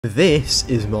This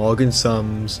is Morgan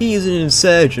Sams. He is an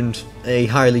insurgent, a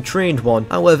highly trained one.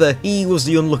 However, he was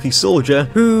the unlucky soldier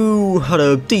who had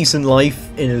a decent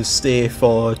life in his stay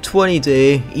for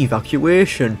 20-day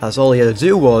evacuation, as all he had to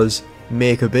do was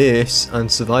make a base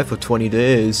and survive for 20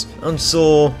 days. And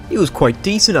so he was quite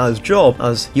decent at his job,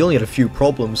 as he only had a few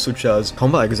problems such as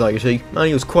combat anxiety, and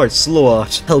he was quite slow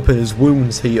at helping his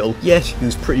wounds heal. Yet he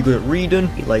was pretty good at reading,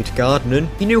 he liked gardening,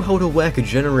 he knew how to work a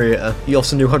generator, he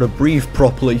also knew how to breathe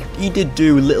properly. He did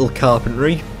do little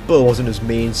carpentry, but it wasn't his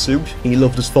main suit. He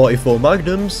loved his 44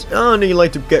 magnums, and he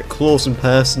liked to get close and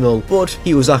personal, but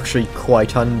he was actually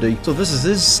quite handy. So this is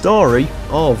his story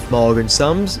of Morgan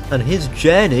Sams and his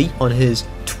journey on his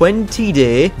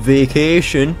 20-day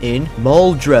vacation in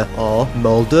Muldragh, or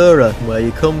Muldragh, where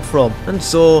you come from. And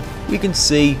so we can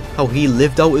see how he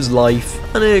lived out his life,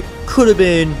 and it could have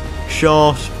been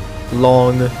short,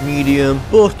 long, medium,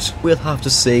 but we'll have to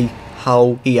see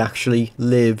how he actually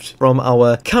lived from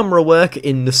our camera work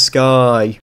in the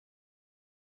sky.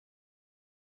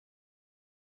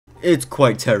 It's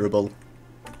quite terrible.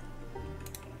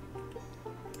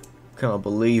 Can't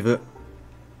believe it.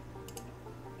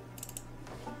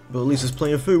 But at least there's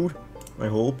plenty of food, I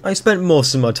hope. I spent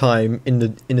most of my time in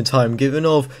the time given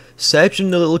of searching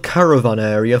the little caravan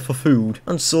area for food,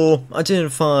 and so I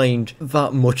didn't find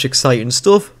that much exciting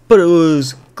stuff, but it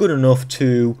was good enough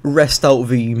to rest out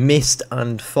the mist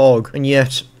and fog, and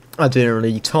yet I didn't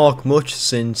really talk much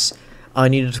since I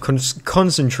needed to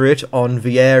concentrate on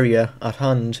the area at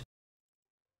hand.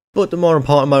 But the more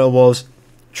important matter was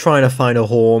trying to find a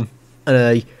home and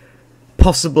a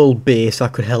possible base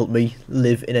that could help me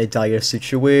live in a dire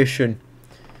situation.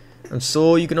 And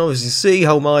so you can obviously see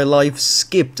how my life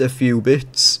skipped a few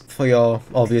bits for your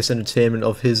obvious entertainment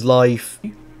of his life.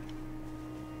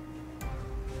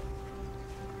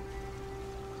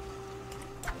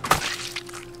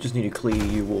 Just need to clear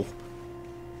you up.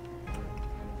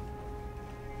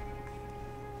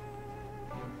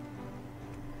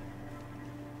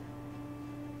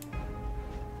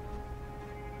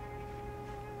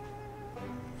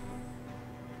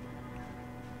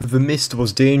 The mist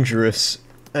was dangerous,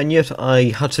 and yet I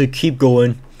had to keep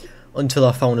going until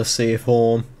I found a safe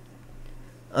home,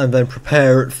 and then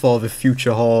prepare it for the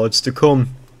future hordes to come,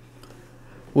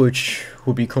 which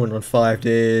would be coming on 5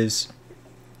 days.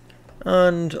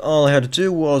 And all I had to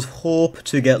do was hope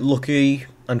to get lucky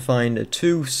and find a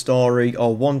 2-story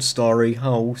or 1-story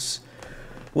house,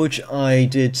 which I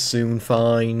did soon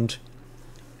find.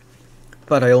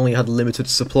 But I only had limited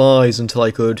supplies until I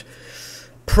could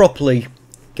properly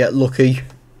get lucky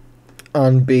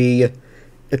and be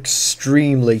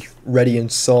extremely ready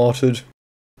and sorted.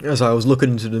 As I was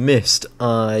looking into the mist,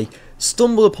 I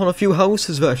stumbled upon a few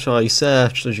houses which I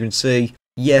searched, as you can see.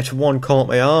 Yet one caught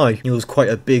my eye. It was quite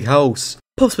a big house,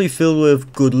 possibly filled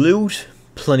with good loot,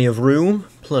 plenty of room,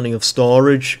 plenty of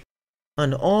storage,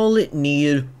 and all it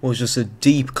needed was just a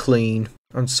deep clean.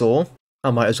 And so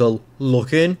I might as well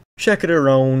look in, check it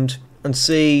around, and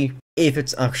see if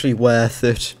it's actually worth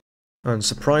it. And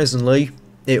surprisingly,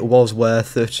 it was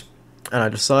worth it, and I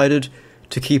decided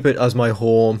to keep it as my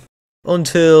home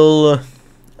until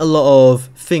a lot of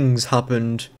things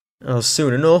happened.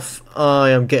 Soon enough,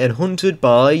 I am getting hunted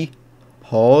by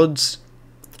hordes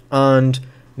and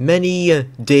many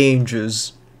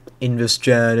dangers in this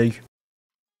journey.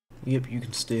 Yep, you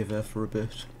can stay there for a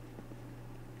bit.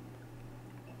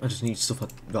 I just need stuff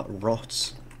that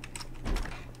rots.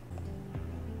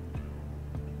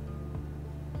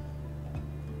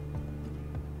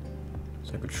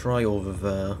 So I could try over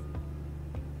there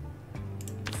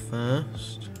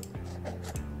first.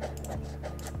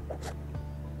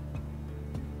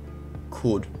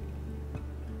 Could.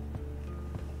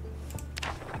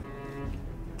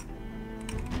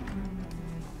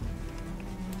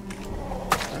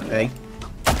 Hey.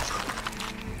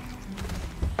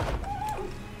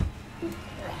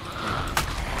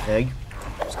 Hey.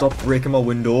 Stop breaking my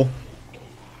window.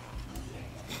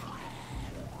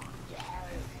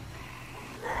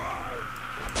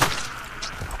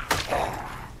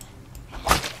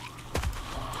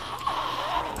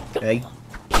 Hey.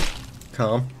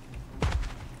 Calm.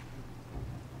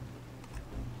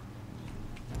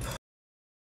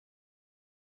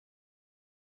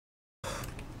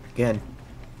 Again.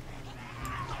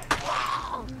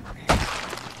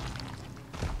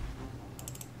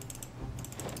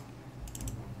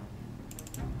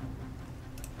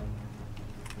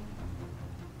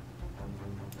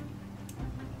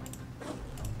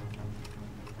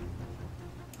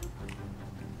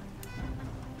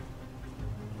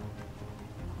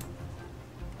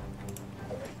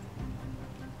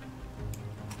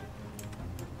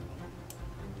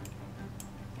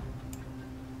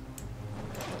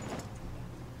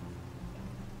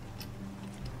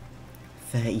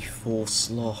 34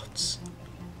 slots.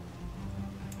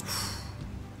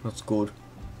 That's good.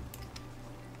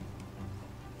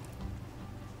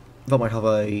 That might have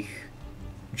a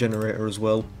generator as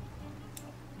well.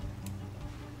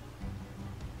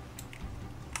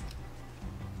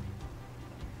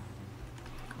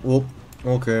 Whoop,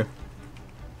 okay.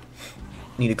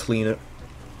 Need to clean it.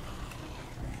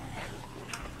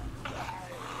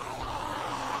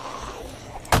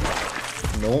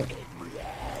 No.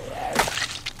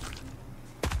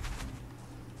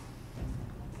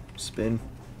 Spin.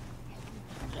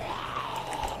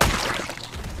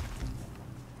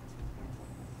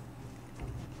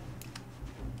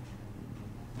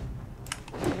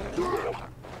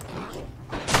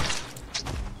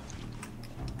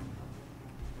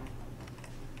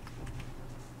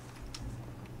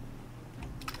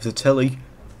 There's a telly.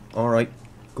 Alright,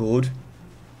 good.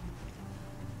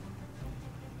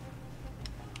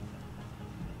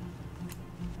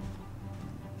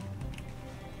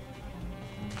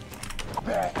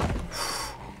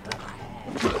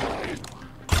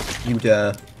 You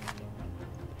dare.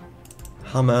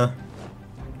 Hammer.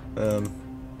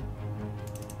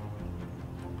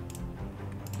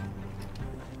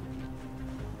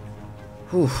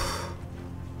 Whew.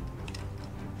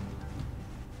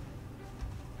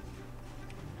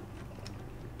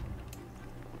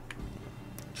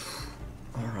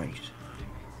 Alright.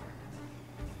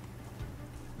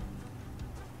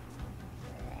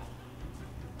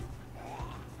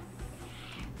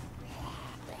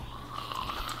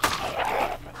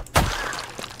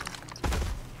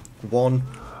 One.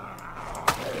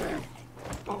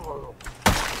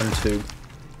 And two.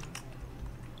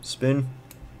 Spin.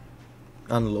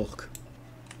 And look.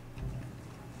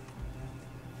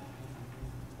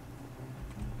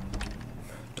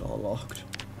 Door locked.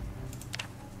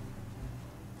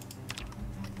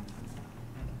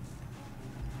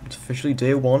 It's officially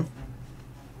day one.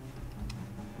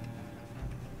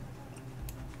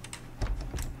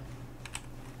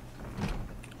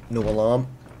 No alarm.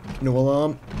 No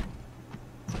alarm.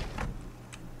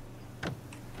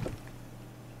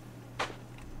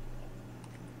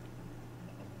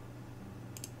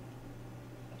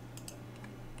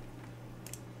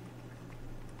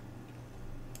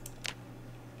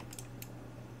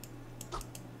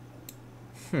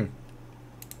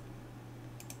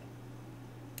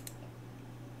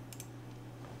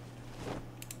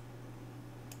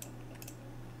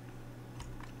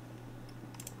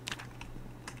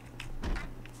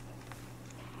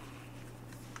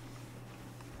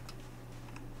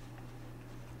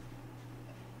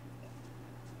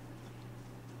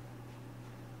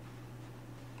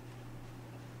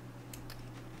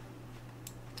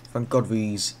 Thank God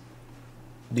these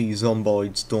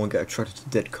zomboids don't get attracted to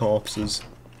dead corpses.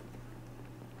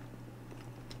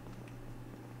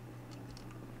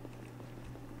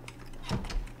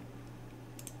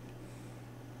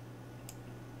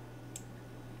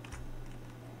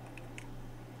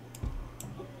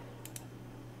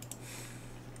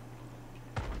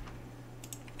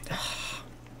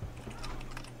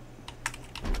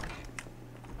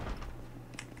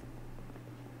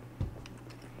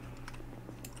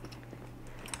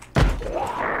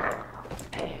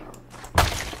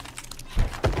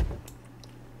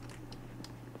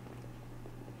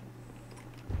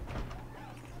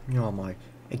 Oh my,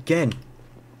 again.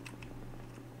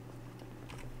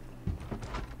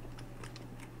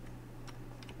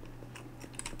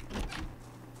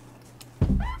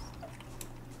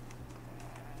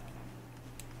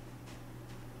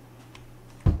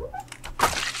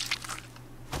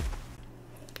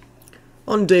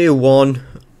 On day one,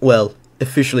 well,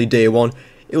 officially day one,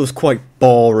 it was quite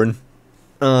boring.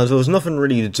 There was nothing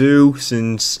really to do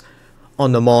since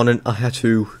on the morning I had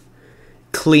to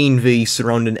clean the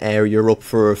surrounding area up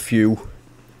for a few,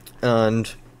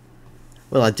 and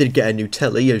well, I did get a new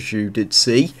telly, as you did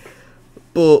see,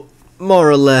 but more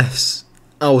or less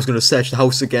I was going to search the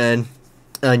house again,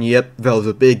 and yep, there was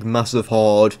a big massive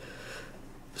horde,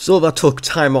 so that took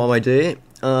time out of my day.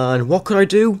 And what could I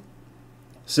do?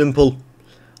 Simple.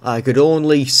 I could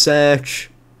only search,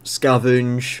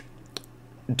 scavenge,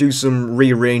 do some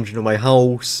rearranging of my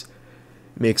house,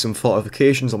 make some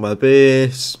fortifications on my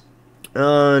base,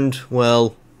 and,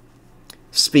 well,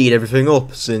 speed everything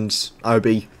up, since I would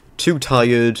be too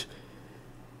tired,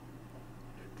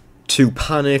 too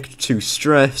panicked, too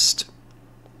stressed,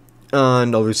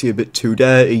 and obviously a bit too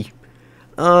dirty,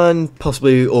 and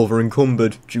possibly over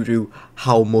encumbered due to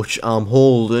how much I'm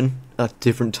holding at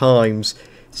different times,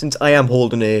 since I am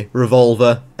holding a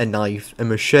revolver, a knife, a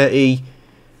machete,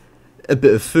 a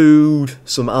bit of food,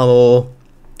 some ammo,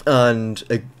 and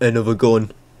another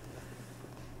gun.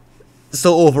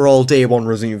 So overall, day 1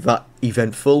 wasn't that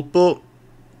eventful, but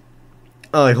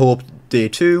I hope day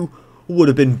 2 would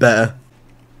have been better.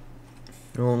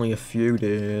 Only a few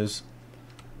days.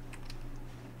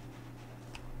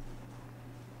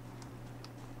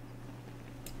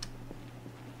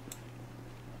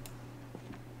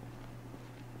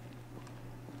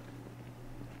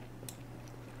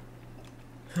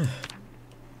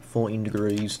 14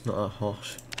 degrees, not that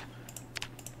hot.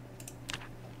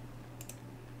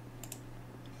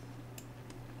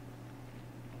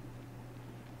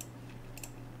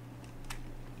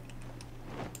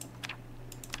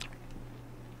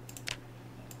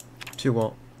 To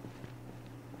what?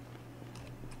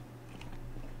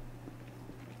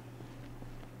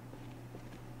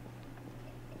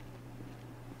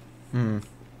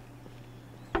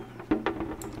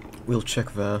 We'll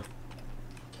check there.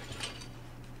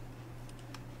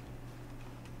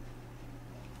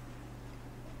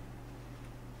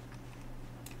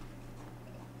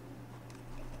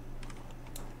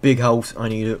 Big house, I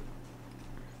need it.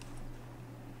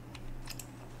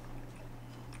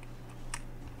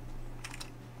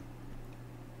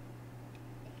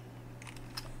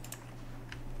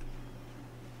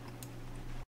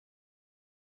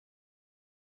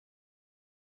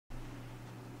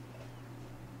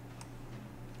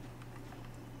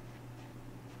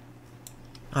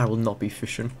 I will not be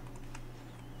fishing.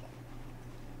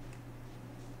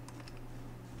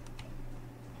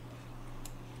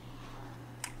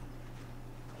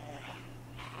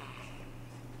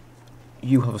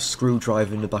 You have a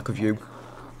screwdriver in the back of you.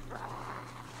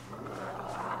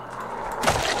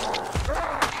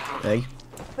 Hey.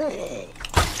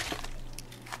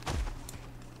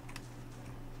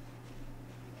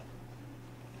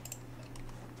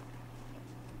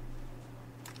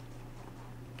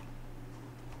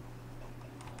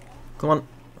 Come on.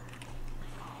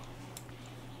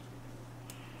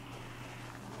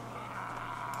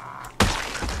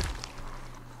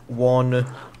 One.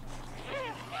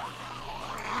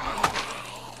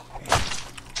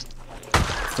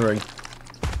 Three.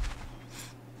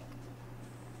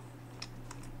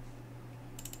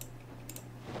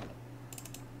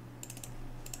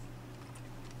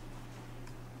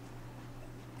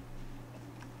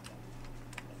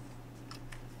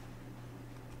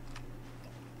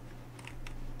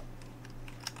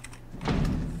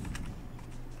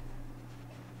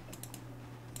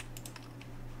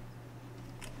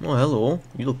 Oh, hello.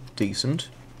 You look decent.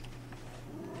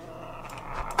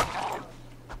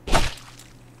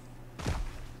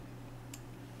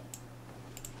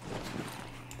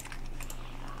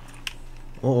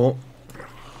 Uh-oh.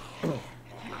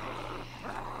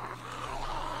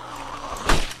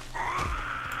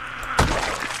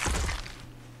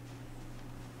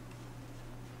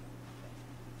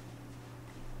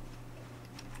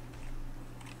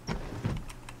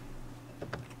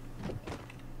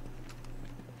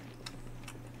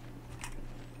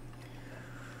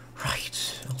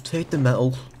 Take the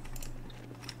metal.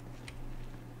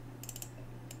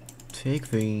 Take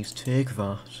these, take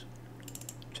that.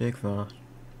 Take that.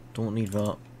 Don't need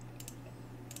that.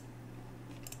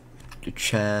 The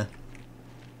chair.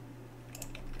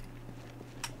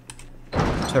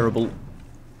 Terrible.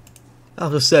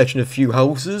 After searching a few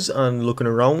houses and looking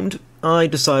around, I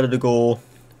decided to go,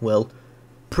 well,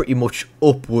 pretty much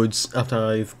upwards after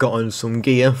I've gotten some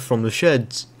gear from the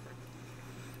sheds.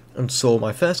 And so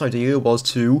my first idea was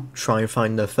to try and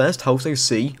find the first house I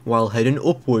see while heading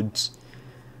upwards.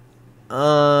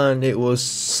 And it was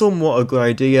somewhat a good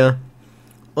idea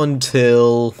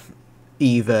until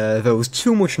either there was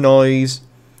too much noise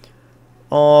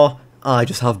or I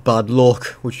just have bad luck,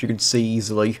 which you can see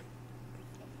easily.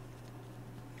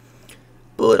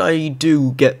 But I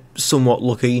do get somewhat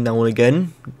lucky now and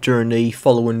again during the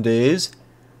following days,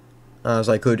 as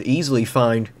I could easily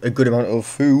find a good amount of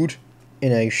food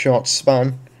in a short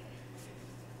span.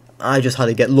 I just had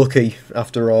to get lucky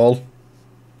after all.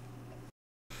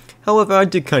 However, I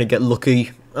did kind of get lucky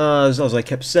as I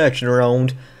kept searching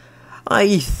around.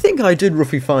 I think I did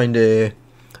roughly find a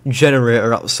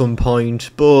generator at some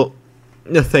point, but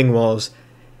the thing was,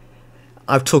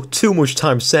 I've took too much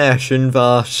time searching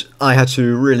that I had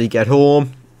to really get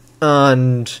home,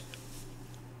 and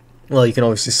well, you can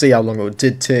obviously see how long it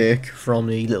did take from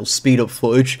the little speed up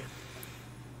footage.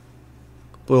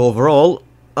 But overall,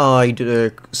 I did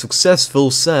a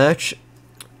successful search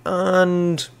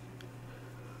and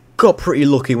got pretty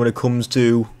lucky when it comes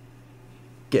to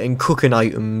getting cooking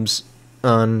items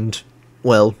and,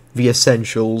 well, the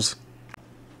essentials.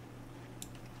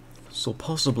 So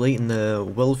possibly in the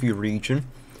Welleview region,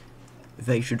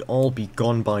 they should all be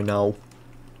gone by now.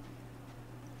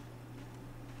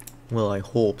 Well, I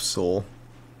hope so.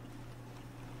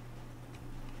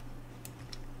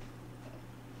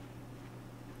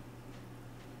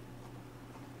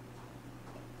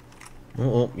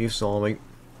 Oh, you saw me.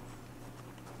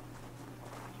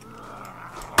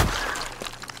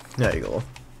 There you go.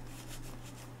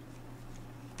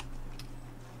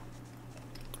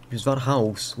 Because that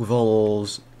house, with all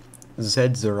those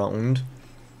Zeds around,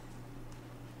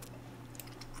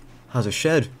 has a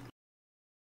shed.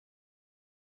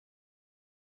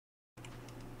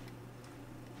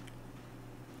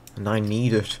 And I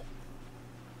need it.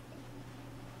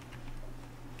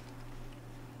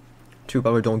 Too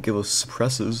bad they don't give us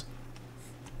suppressors.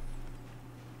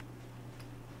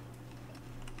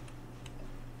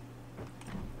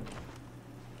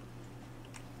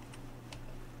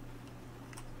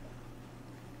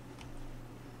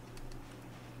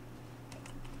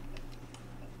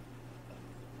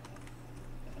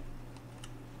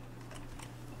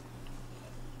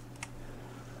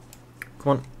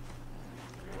 Come on.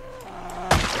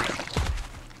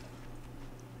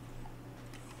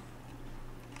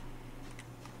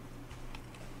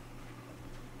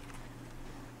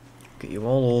 Get you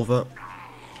all over.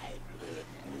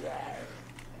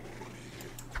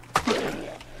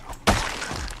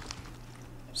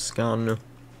 Scan.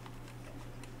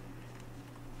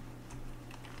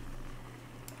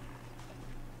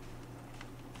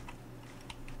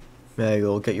 There you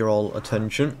go, get your all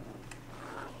attention.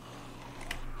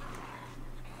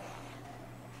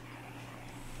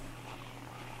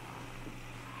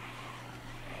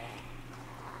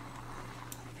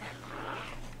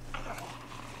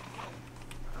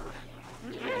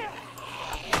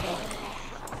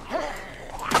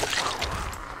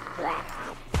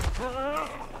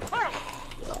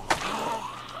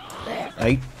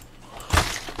 Hey.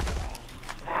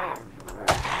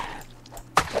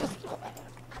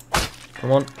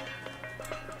 Come on.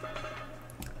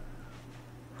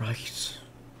 Right.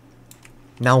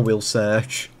 Now we'll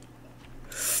search.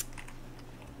 If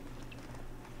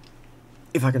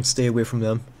I can stay away from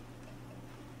them.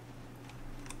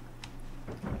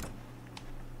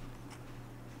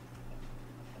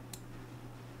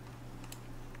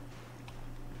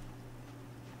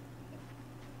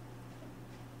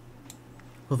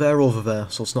 Well, they're over there,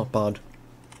 so it's not bad.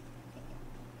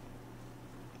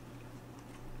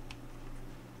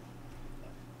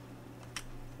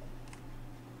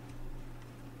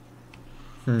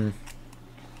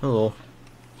 Hello.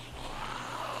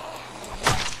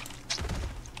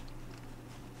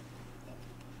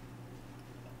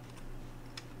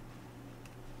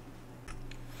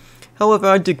 However,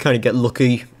 I did kind of get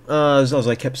lucky, as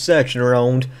I kept searching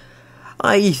around.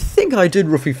 I think I did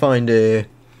roughly find a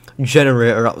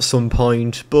generator at some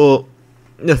point, but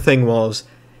the thing was,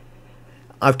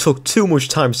 I've took too much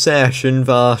time searching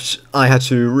that I had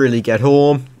to really get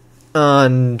home,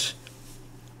 and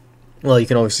well, you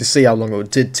can obviously see how long it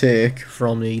did take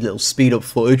from the little speed up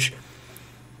footage.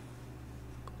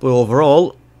 But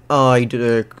overall, I did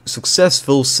a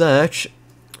successful search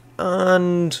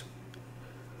and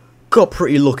got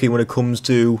pretty lucky when it comes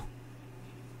to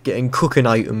getting cooking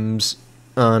items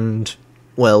and,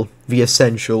 well, the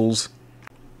essentials.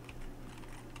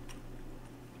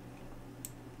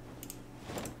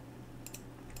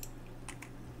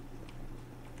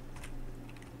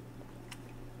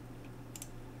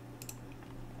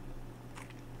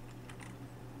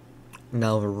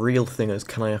 Now the real thing is,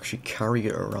 can I actually carry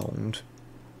it around?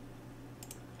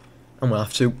 I'm gonna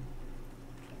have to.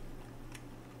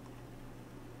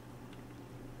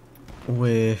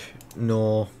 Wait,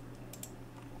 no.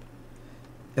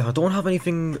 If I don't have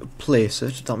anything to place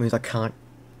it, that means I can't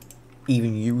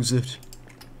even use it.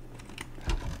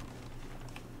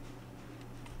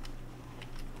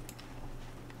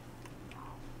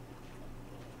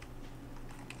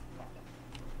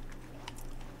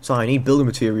 So I need building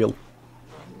material.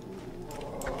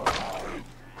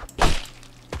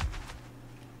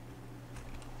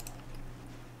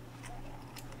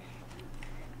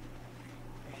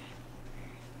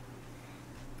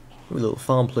 A little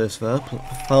farm place there,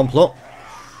 farm plot.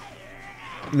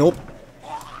 Nope.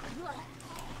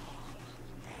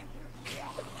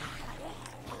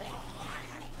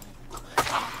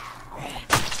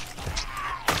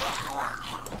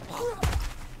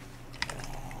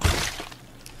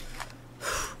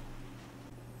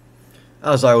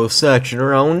 As I was searching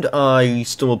around, I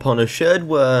stumbled upon a shed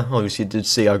where, obviously, you did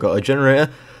see I got a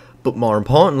generator, but more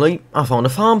importantly, I found a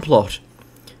farm plot.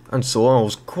 And so I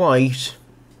was quite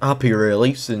happy,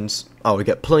 really, since I would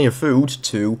get plenty of food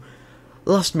to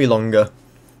last me longer.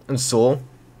 And so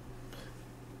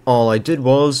all I did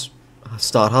was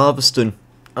start harvesting,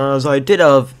 as I did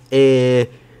have a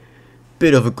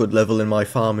bit of a good level in my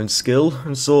farming skill,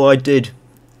 and so I did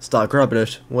start grabbing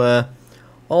it, where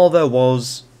all there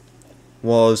was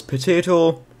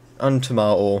potato and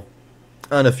tomato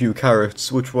and a few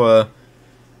carrots, which were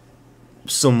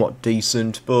somewhat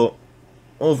decent, but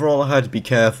overall I had to be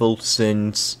careful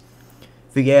since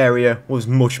the area was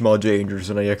much more dangerous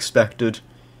than I expected,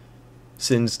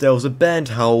 since there was a burnt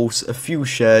house, a few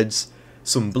sheds,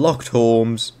 some blocked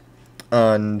homes,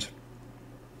 and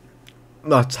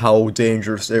that's how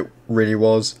dangerous it really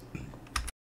was.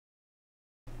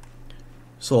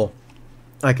 So,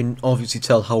 I can obviously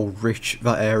tell how rich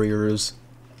that area is.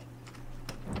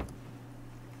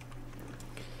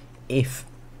 If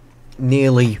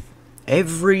nearly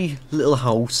every little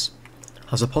house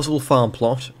has a possible farm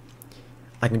plot,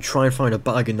 I can try and find a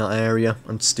bag in that area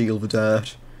and steal the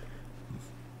dirt.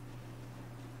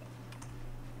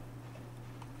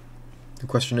 The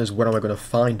question is, when am I going to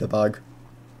find a bag?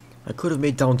 I could have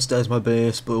made downstairs my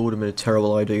base, but it would have been a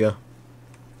terrible idea.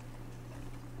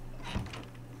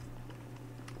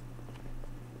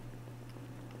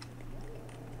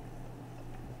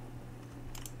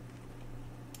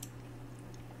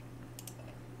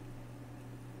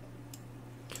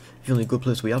 The only good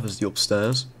place we have is the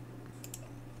upstairs.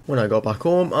 When I got back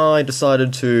home, I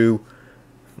decided to,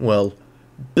 well,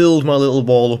 build my little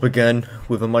wall up again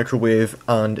with a microwave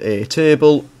and a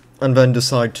table, and then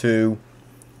decide to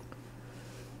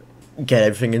get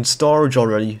everything in storage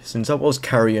already, since I was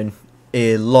carrying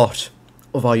a lot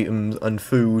of items and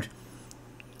food.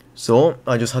 So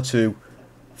I just had to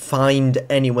find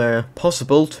anywhere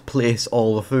possible to place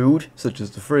all the food, such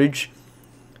as the fridge,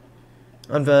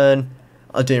 and then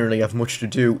I didn't really have much to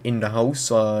do in the house,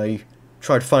 so I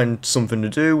tried to find something to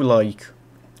do, like,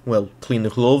 well, clean the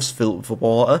gloves, fill up the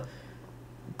water,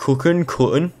 cooking,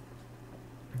 cutting,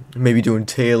 maybe doing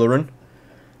tailoring.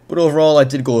 But overall, I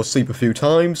did go to sleep a few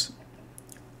times,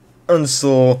 and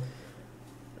so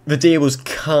the day was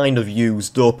kind of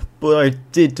used up, but I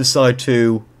did decide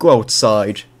to go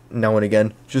outside now and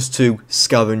again, just to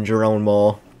scavenge around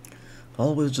more.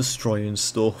 Always destroying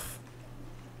stuff.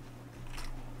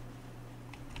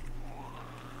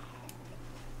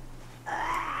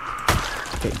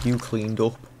 Get you cleaned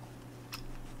up.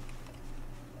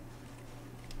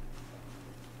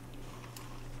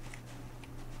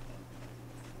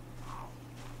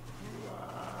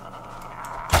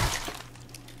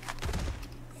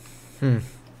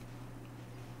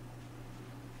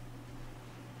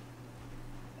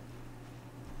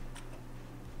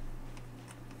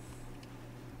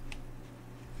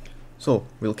 So,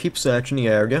 we'll keep searching the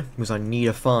area, because I need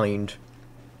to find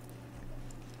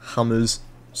hammers,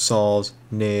 saws,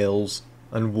 nails,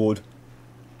 and wood.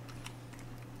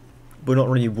 But not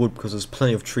really wood, because there's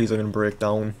plenty of trees I can break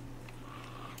down.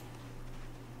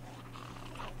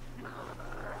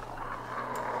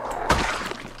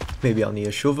 Maybe I'll need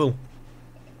a shovel.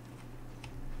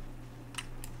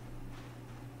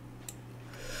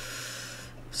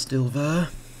 Still there.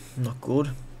 Not good.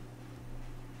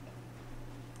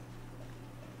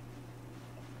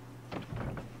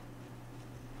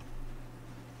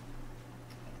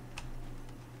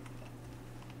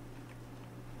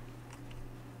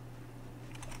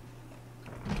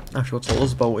 Actually, what's all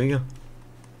this about here?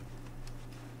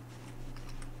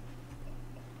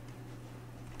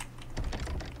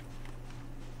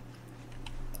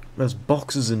 There's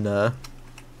boxes in there.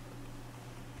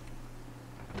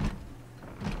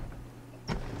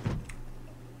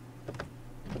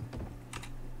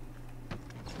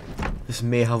 This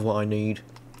may have what I need.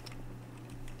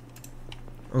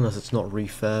 Unless it's not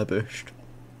refurbished.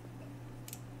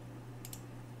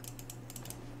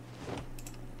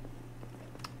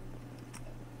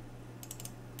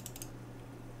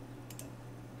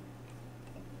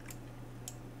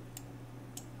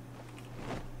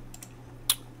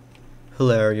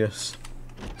 Hilarious.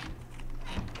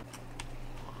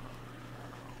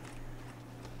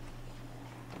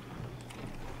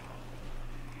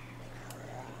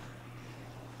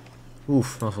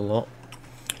 Oof, that's a lot.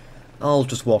 I'll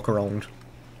just walk around,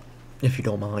 if you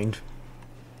don't mind.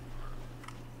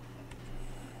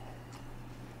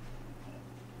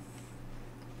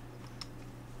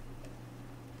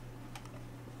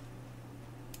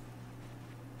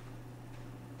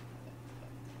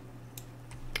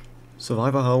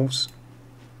 Survivor house.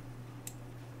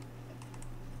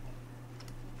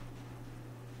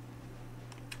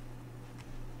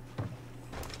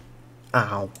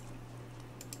 Ow.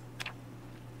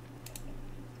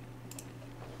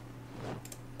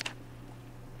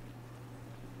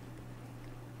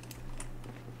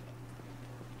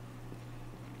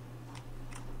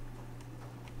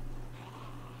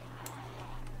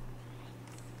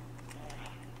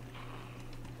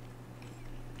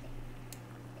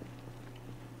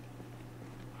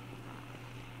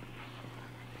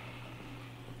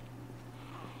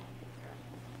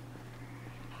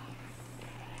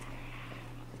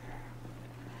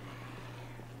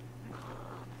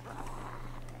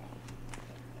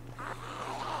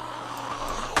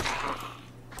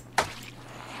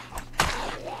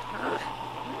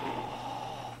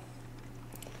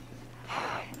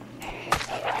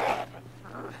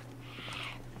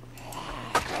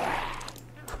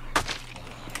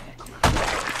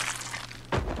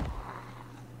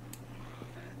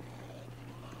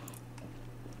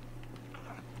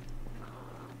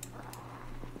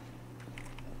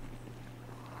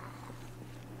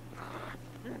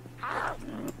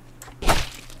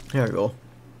 There we go.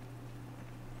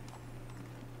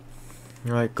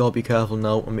 Right, gotta be careful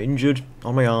now. I'm injured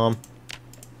on my arm.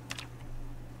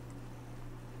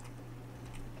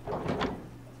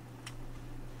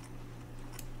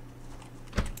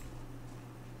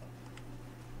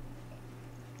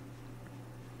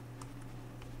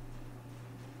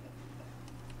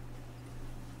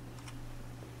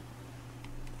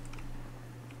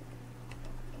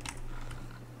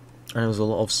 And there's a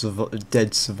lot of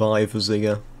dead survivors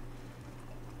here.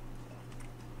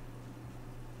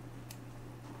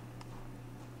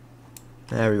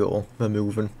 There we go, they're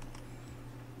moving.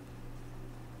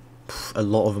 A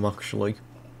lot of them actually.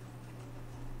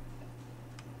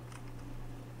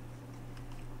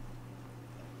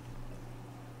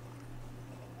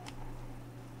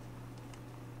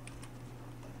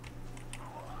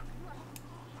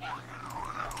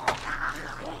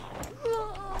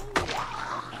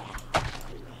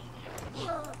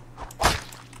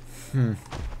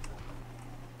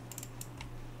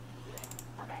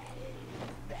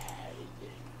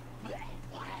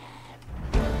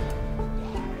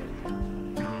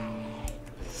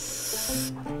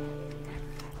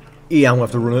 Yeah, I'm gonna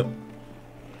have to run it.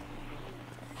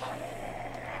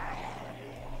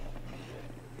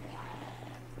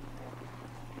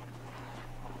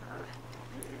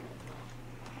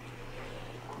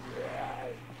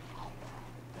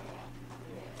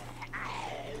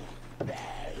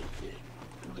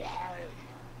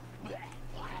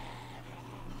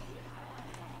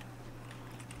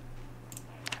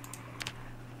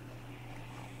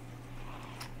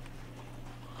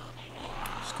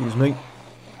 Excuse me.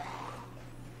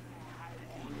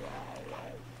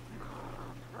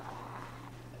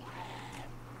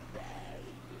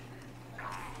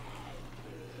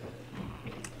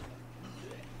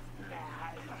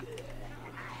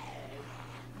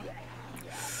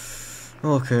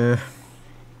 Okay.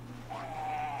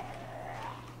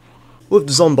 With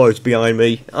the Zomboid behind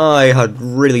me, I had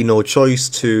really no choice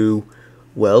to,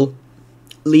 well,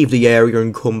 leave the area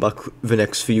and come back the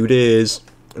next few days.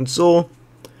 And so,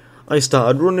 I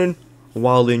started running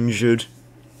while injured,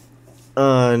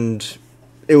 and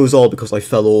it was all because I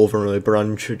fell over on a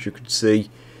branch, as you could see.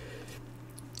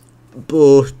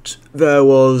 But there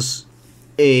was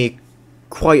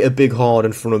quite a big horde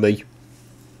in front of me,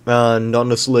 and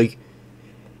honestly,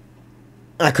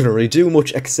 I couldn't really do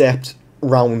much except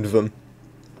round them.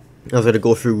 I was going to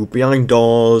go through behind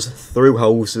doors, through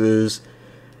houses,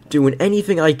 doing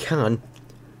anything I can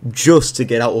just to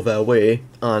get out of their way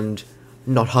and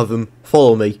not have them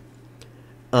follow me.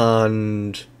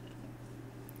 And,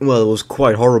 well, it was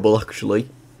quite horrible actually,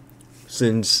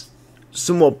 since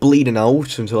somewhat bleeding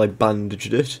out until I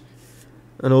bandaged it.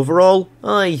 And overall,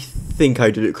 I think I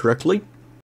did it correctly.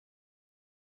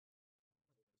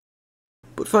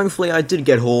 But thankfully I did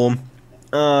get home,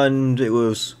 and it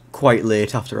was quite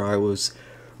late after I was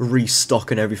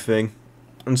restocking everything.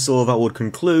 And so that would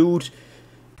conclude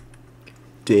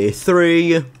day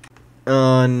 3,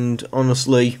 and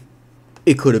honestly,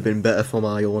 it could have been better for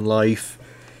my own life.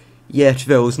 Yet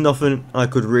there was nothing I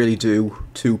could really do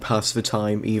to pass the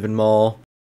time even more.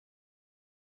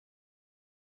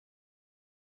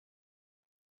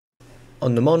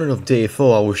 On the morning of day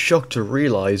 4, I was shocked to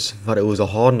realise that it was a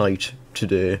horde night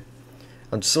today,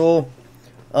 and so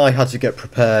I had to get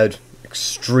prepared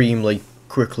extremely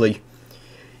quickly,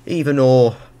 even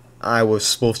though I was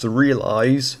supposed to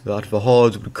realise that the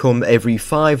hordes would come every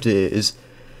 5 days.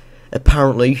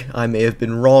 Apparently I may have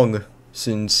been wrong,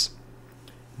 since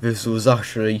this was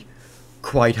actually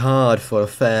quite hard for a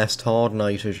first horde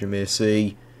night, as you may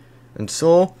see, and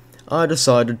so I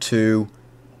decided to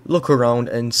look around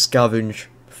and scavenge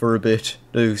for a bit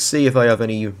to see if I have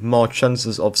any more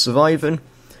chances of surviving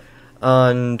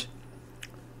and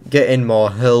getting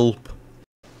more help.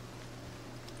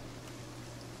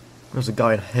 There's a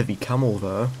guy in heavy camo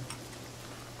there.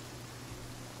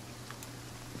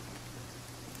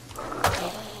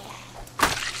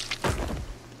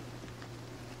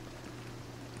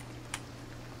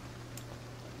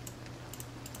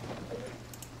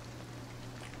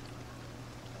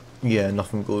 Yeah,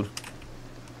 nothing good.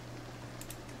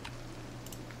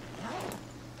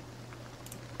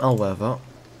 I'll wear that.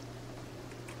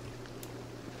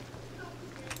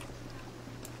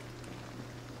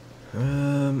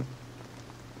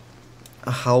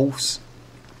 A house.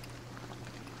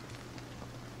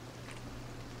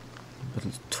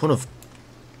 There's a ton of...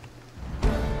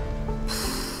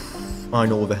 I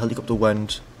know where the helicopter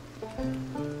went.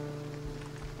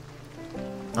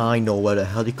 I know where the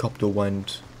helicopter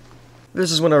went.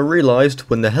 This is when I realised,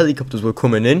 when the helicopters were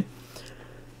coming in,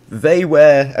 they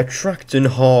were attracting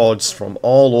hordes from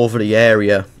all over the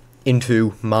area,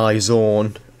 into my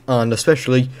zone, and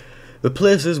especially the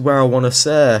places where I want to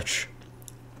search.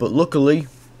 But luckily,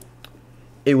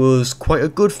 it was quite a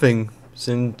good thing,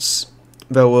 since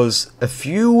there was a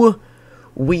few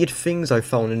weird things I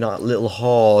found in that little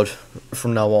horde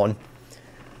from now on.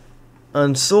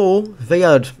 And so, they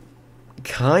had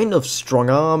kind of strong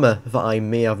armour that I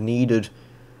may have needed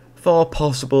for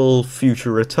possible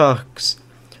future attacks.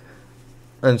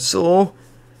 And so,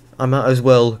 I might as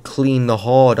well clean the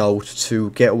horde out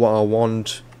to get what I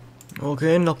want.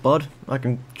 Okay, not bad. I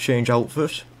can change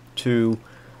outfit to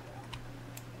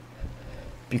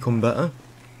become better.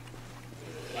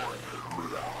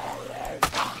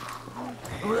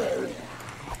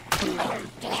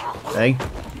 Hey.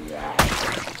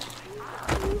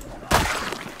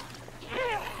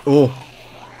 Oh.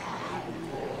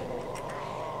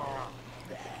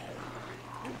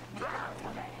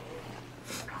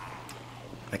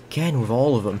 Again with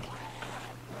all of them.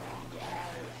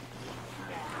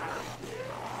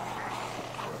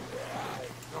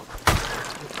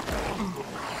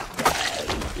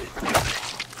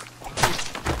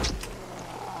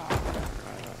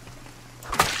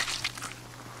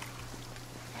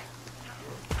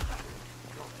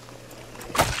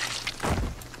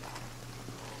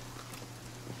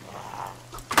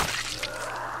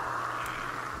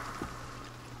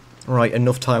 Right,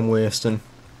 enough time wasting.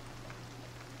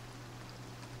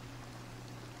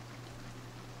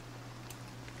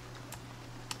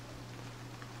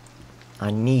 I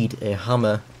need a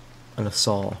hammer and a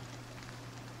saw.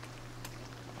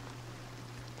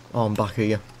 Oh, I'm back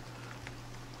here.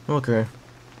 Okay.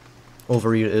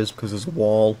 Over here it is, because there's a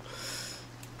wall.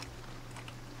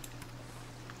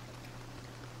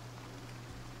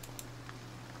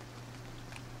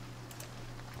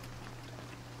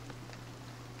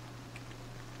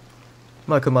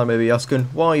 My command may be asking,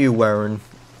 why are you wearing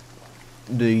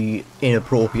the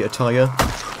inappropriate attire?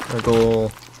 I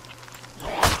go,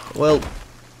 well,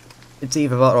 it's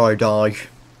either that or I die.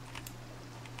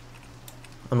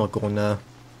 I'm not going there.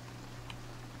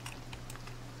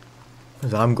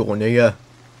 Because I'm going here.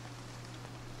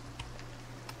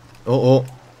 Uh-oh.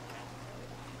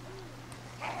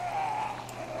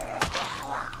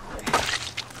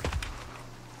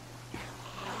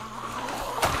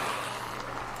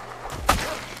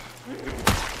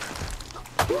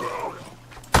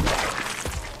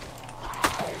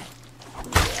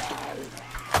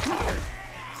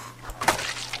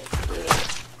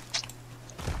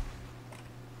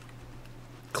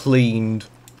 Cleaned.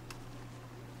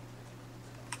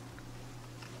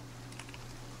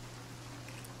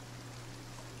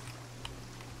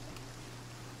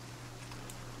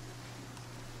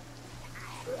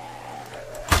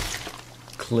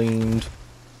 Cleaned.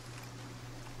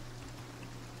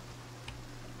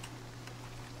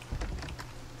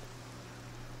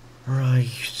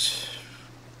 Right.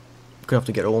 Gonna have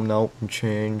to get home now and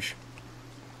change.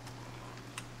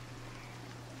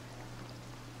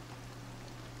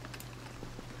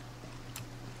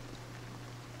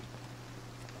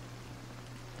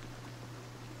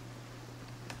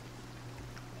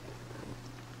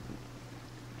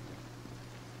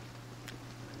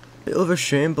 Bit of a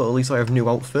shame, but at least I have new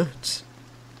outfits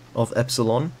of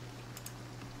Epsilon.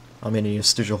 I mean, he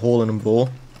stitch a hole in them though.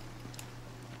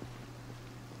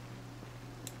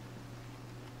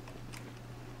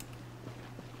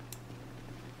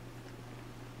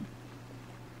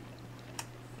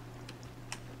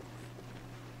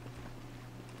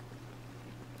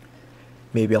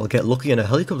 Maybe I'll get lucky and a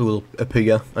helicopter will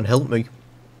appear and help me.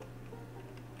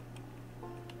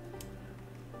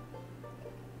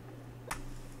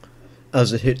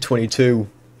 As it hit 22,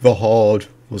 the horde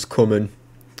was coming,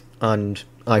 and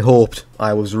I hoped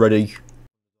I was ready.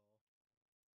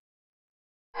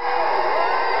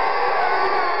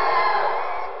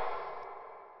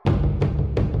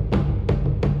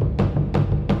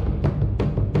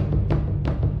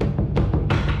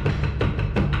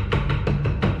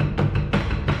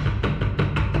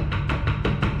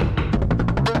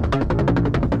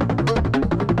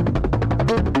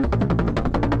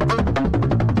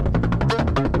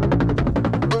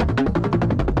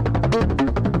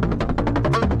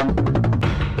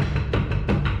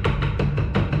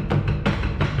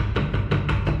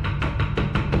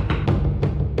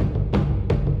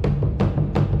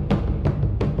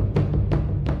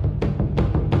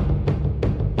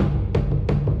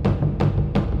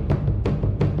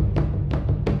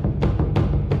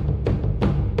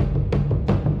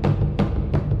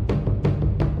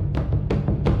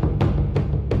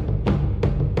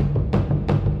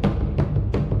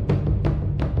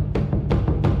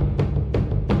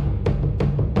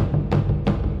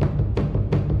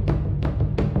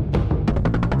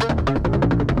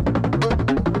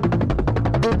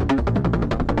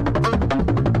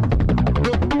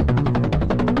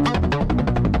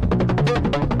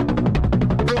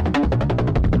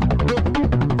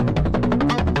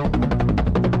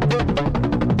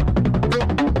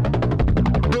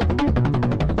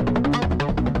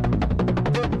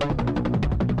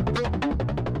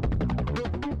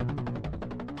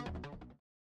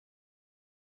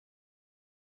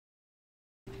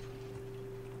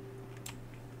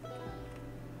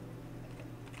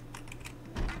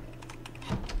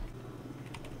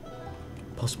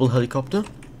 possible helicopter.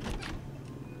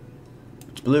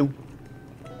 It's blue.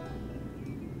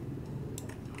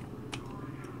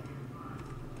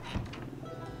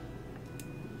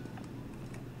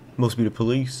 Must be the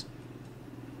police.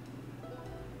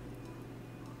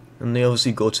 And they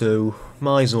obviously go to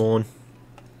my zone.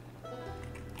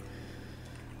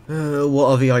 What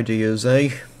are the ideas,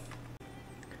 eh?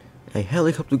 A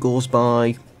helicopter goes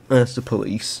by, that's the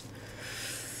police.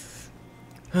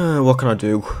 What can I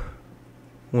do?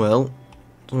 Well,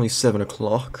 it's only 7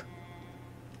 o'clock.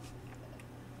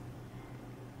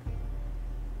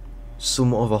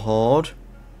 Somewhat of a horde.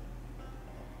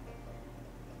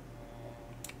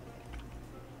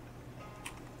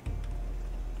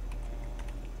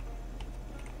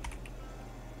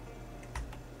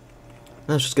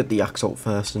 Let's just get the axe out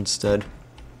first instead.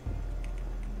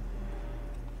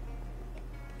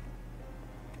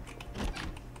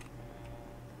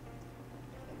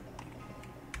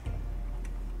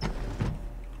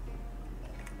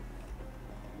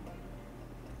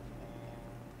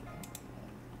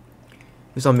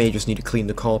 Because I may just need to clean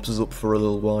the corpses up for a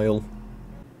little while.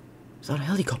 Is that a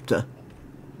helicopter?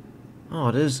 Oh,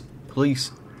 it is.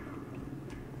 Police.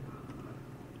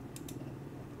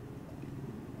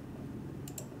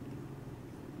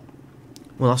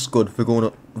 Well, that's good. We're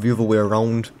going the other way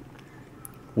around.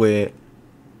 Wait.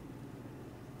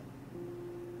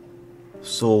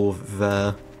 So,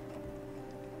 there.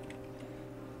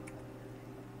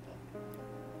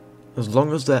 As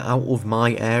long as they're out of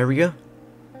my area,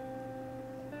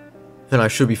 then I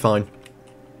should be fine.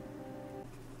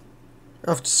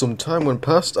 After some time went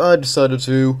past, I decided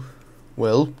to,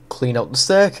 well, clean out the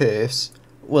staircase.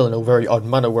 Well, in a very odd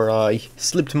manner where I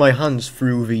slipped my hands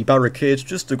through the barricades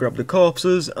just to grab the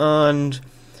corpses and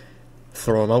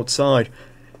throw them outside.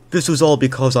 This was all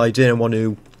because I didn't want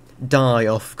to die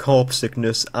of corpse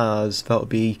sickness, as that would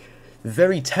be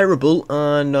very terrible,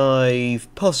 and I've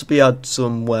possibly had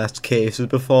some worst cases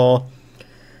before.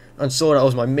 And so that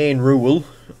was my main rule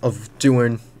of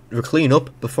doing the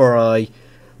cleanup before I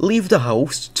leave the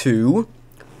house to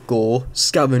go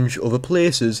scavenge other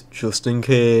places, just in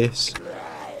case.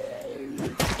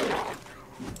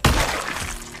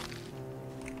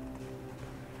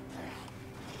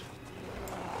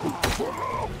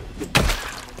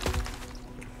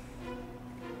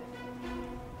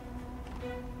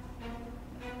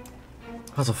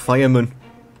 That's a fireman.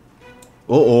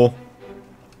 Uh-oh.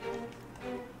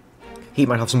 He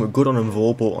might have something good on him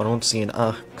though, but I don't see an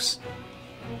axe.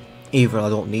 Even I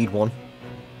don't need one.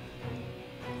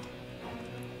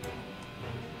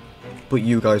 But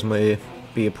you guys may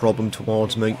be a problem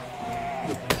towards me.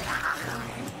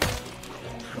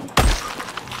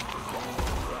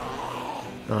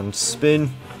 And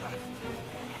spin.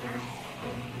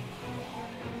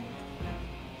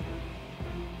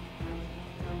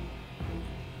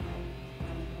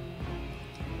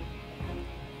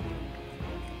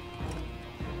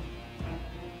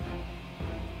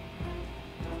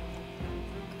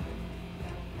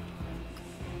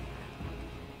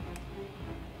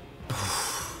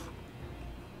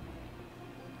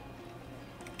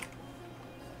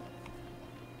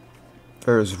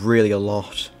 There is really a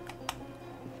lot.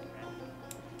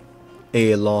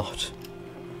 A lot.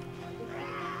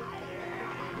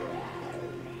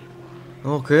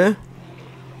 Okay.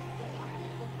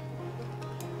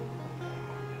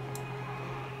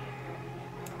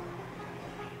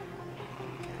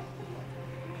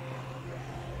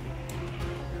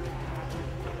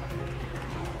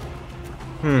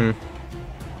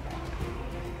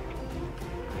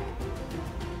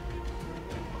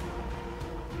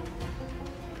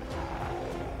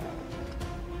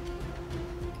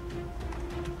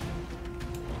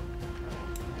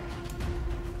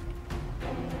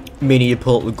 May need to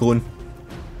pull out the gun.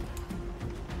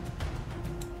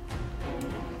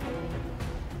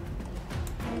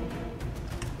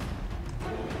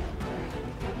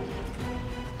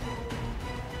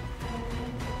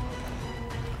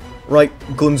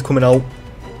 Right, gun's coming out.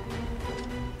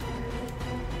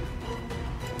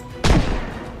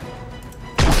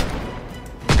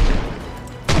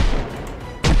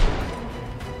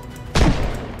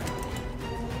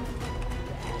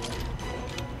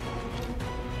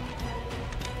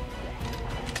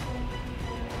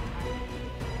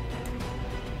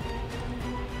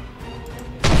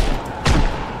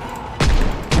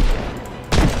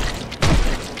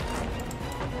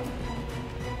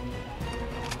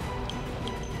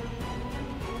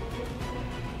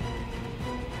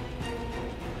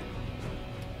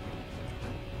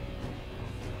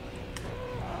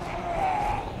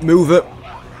 Move it.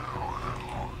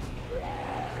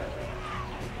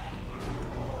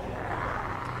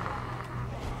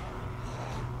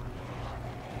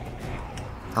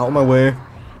 Out of my way.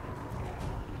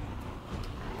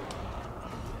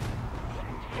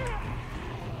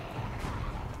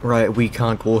 Right, we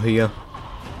can't go here.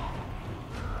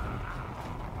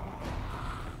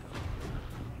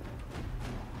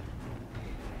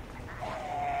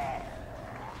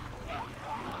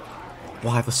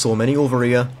 Why are there so many over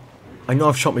here? I know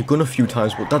I've shot my gun a few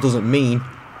times, but that doesn't mean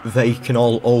they can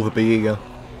all be here.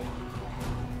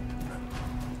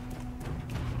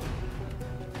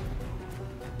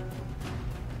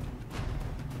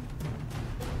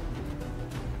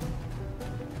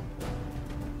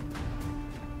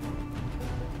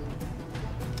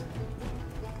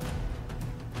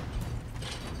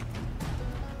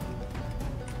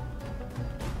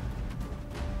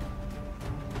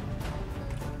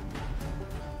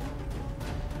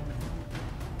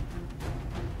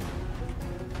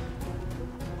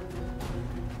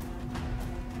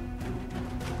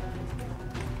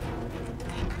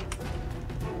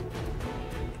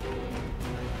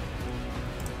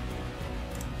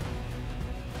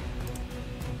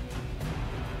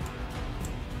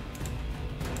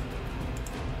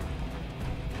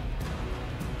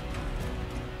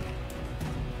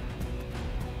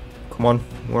 Come on,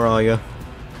 where are you?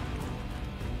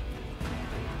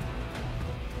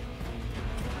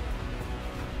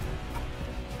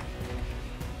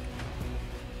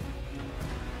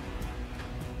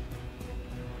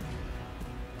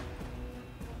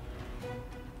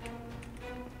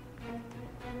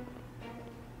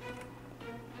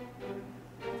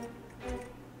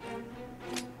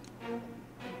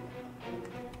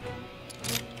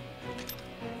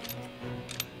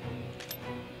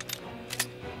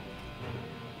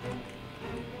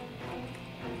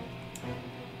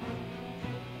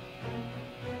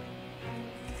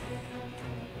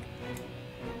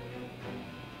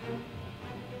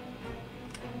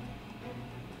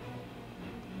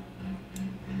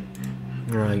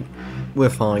 Right, we're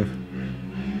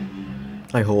fine.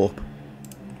 I hope.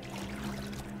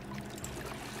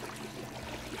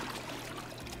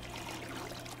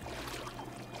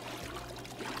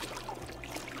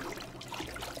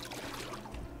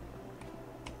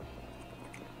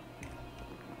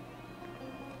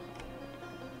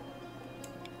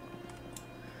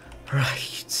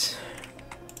 Right.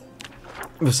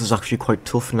 This is actually quite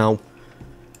tough now.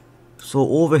 So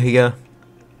over here,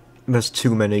 there's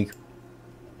too many.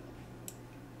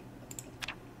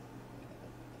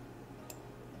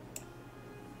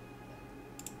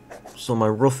 So my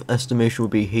rough estimation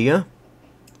would be here.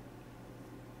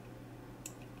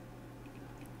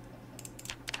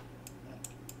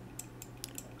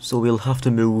 So we'll have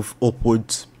to move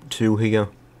upwards to here.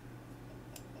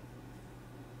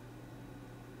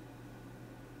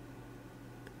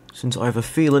 Since I have a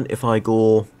feeling if I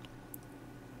go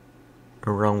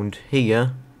around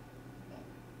here,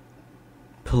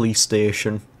 police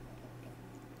station,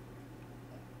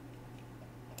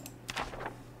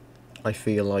 I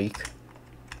feel like.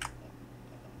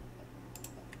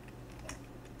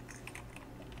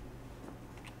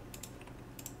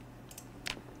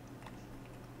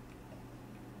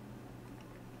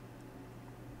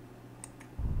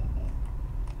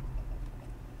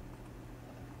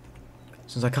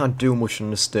 Since I can't do much on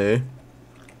this day,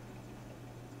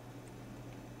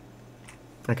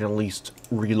 I can at least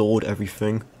reload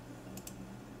everything.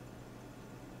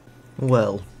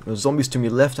 Well, there's zombies to my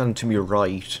left and to my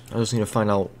right. I just need to find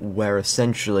out where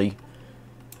essentially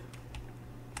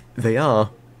they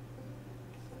are.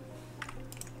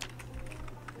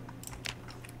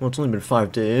 Well, it's only been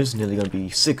 5 days, nearly gonna be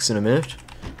 6 in a minute.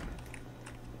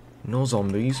 No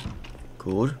zombies.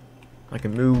 Good. I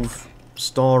can move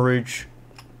storage,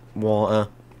 water,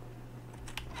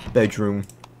 bedroom.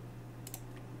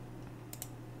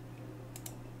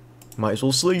 Might as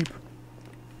well sleep.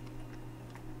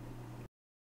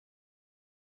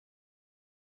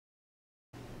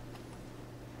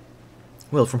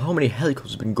 Well, from how many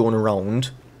helicopters have been going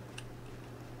around,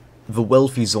 the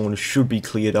wealthy zone should be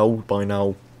cleared out by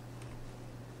now.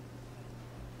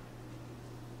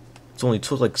 It's only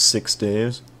took like 6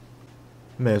 days.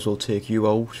 May as well take you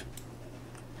out.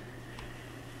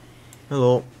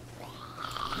 Hello.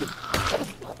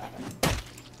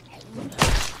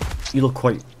 You look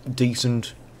quite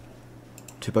decent.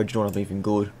 Too bad you don't have anything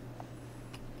good.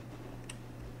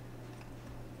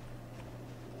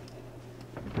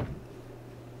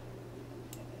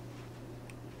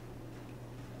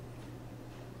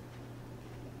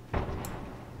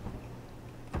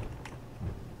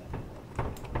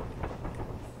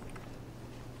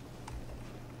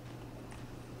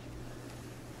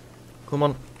 Come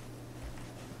on.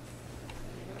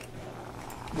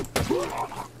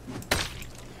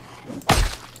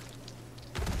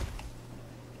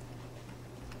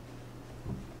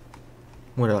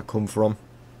 Where did that come from?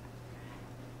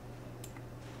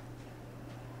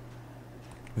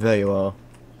 There you are.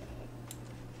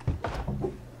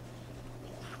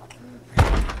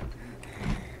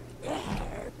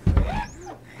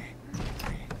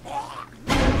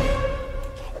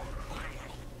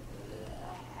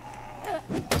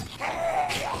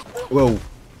 Whoa.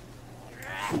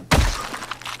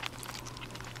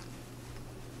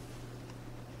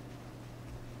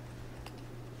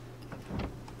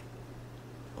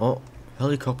 Oh,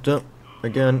 helicopter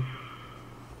again.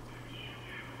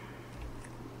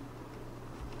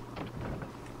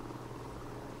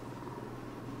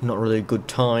 Not really a good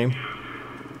time.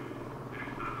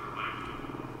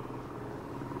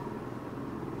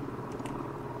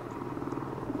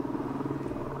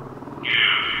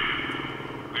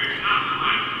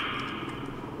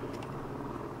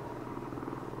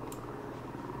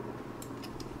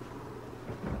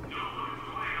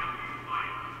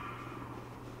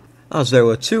 As there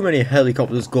were too many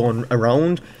helicopters going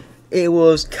around, it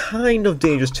was kind of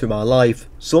dangerous to my life,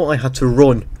 so I had to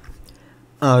run.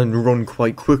 And run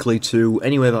quite quickly to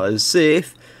anywhere that is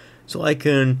safe, so I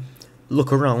can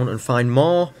look around and find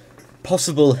more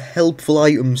possible helpful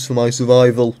items for my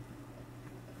survival.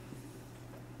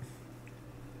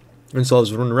 And so I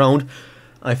was running around,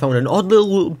 I found an odd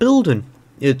little building.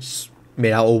 It's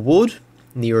made out of wood,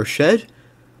 near a shed,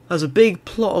 has a big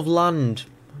plot of land,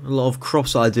 a lot of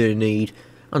crops I didn't need,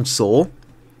 and so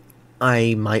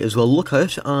I might as well look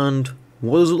at it. And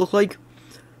what does it look like?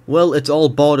 Well, it's all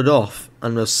boarded off,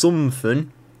 and there's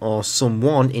something or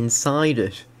someone inside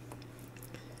it.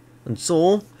 And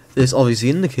so this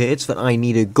obviously indicates that I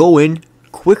need to go in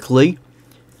quickly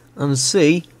and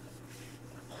see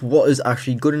what is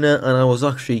actually good in it, and I was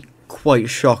actually quite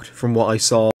shocked from what I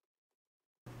saw.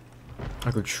 I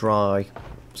could try,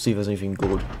 see if there's anything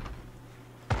good.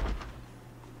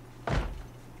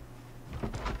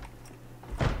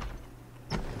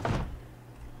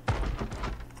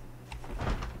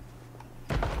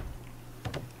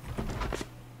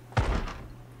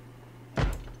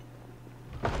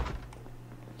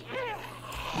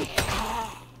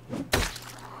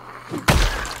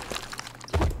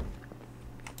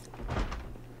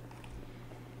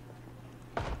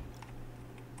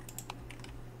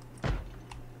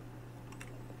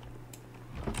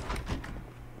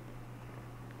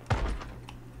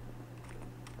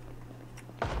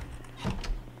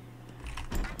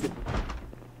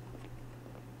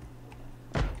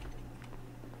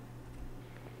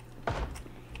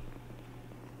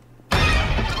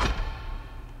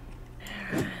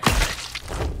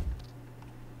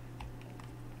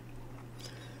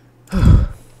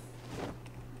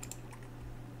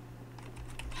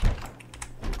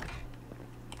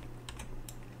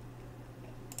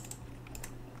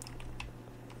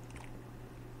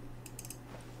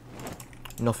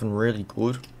 Nothing really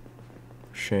good.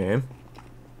 Shame.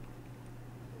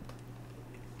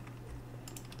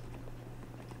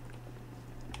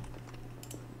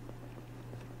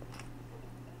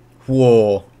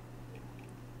 Whoa.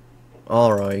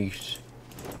 Alright.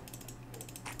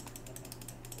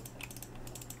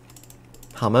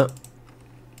 Hammer.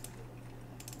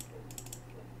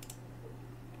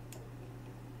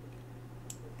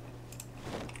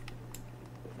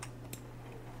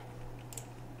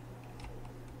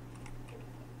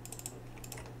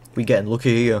 We getting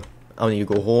lucky here. I need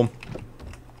to go home.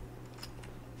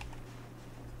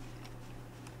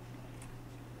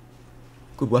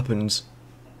 Good weapons.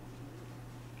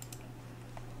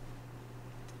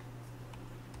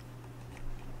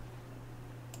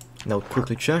 Now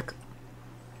quickly check.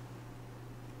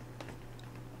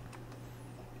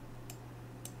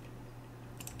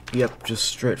 Yep, just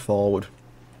straight forward.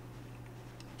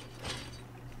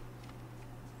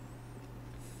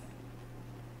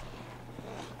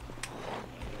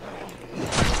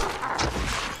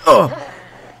 Oh!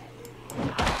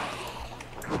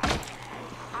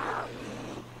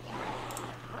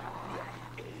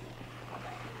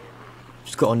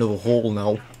 Just got another hole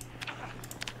now.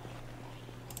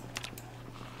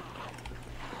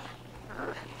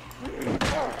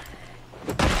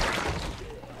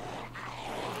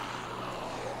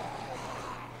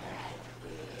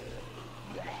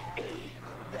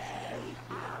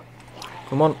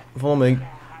 Come on, follow me.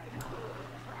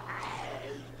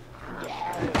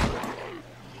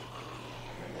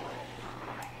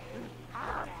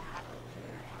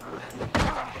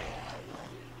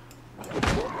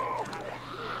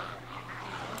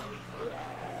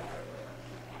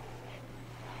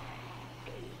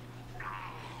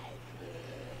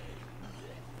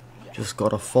 Just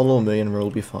gotta follow me and we'll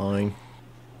be fine.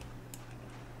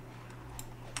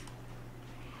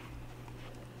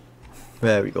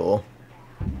 There we go.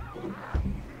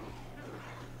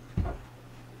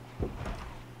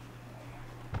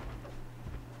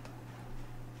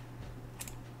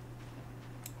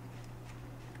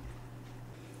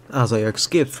 As I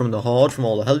escaped from the horde, from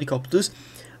all the helicopters,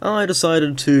 I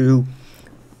decided to,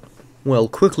 well,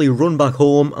 quickly run back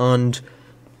home and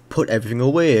put everything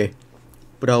away.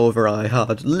 But however, I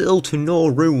had little to no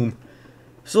room,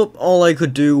 so all I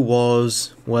could do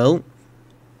was, well,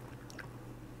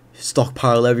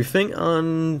 stockpile everything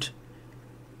and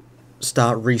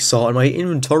start resorting my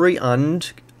inventory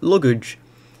and luggage.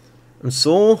 And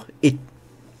so it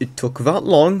took that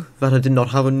long that I did not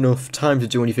have enough time to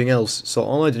do anything else, so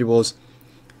all I did was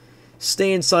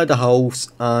stay inside the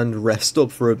house and rest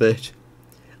up for a bit,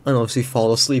 and obviously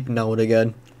fall asleep now and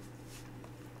again.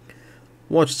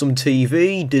 Watched some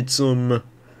TV, did some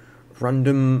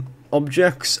random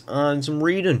objects and some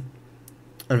reading,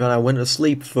 and then I went to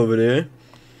sleep for the day,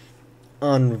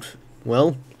 and,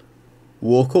 well,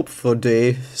 woke up for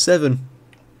day 7.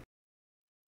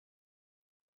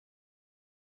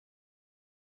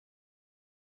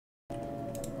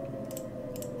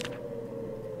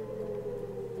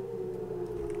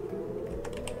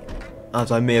 As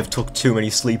I may have took too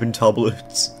many sleeping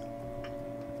tablets.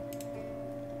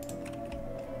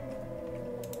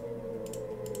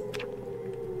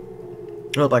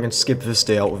 I hope I can skip this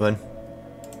day out then.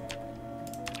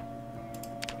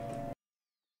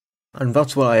 And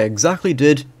that's what I exactly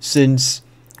did, since,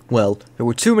 well, there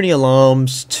were too many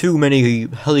alarms, too many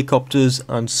helicopters,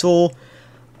 and so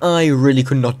I really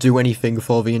could not do anything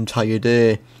for the entire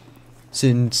day,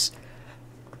 since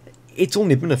it's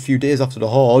only been a few days after the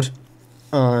horde,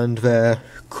 and there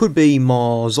could be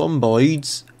more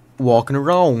zomboids walking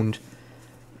around.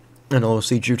 And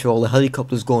obviously, due to all the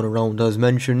helicopters going around, as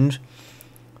mentioned,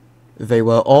 they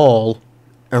were all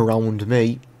around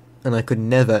me, and I could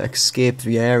never escape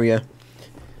the area.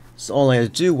 So all I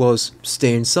had to do was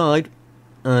stay inside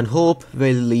and hope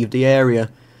they leave the area.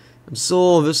 And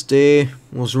so this day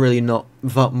was really not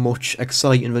that much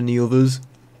exciting than the others.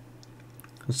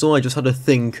 And so I just had to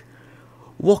think,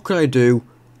 what could I do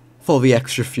for the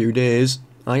extra few days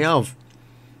I have?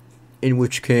 In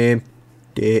which came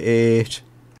day 8.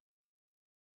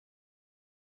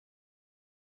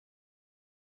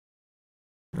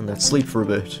 And let's sleep for a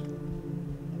bit.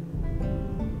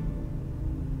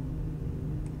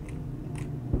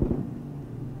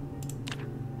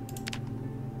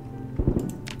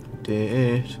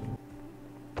 Day 8.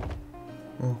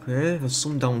 Okay, there's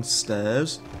some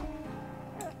downstairs.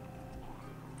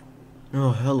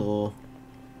 Oh, hello.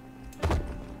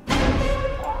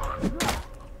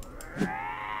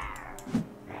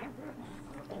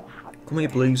 Come here,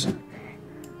 please. I'm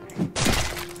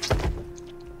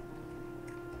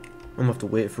gonna have to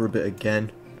wait for a bit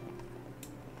again.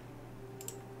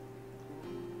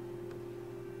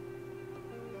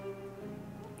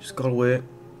 Just gotta wait.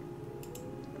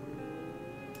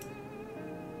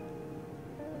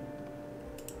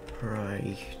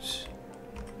 Right.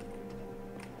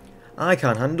 I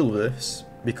can't handle this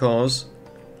because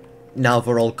now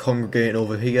they're all congregating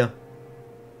over here.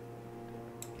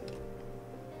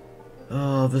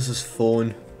 Oh, this is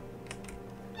fun.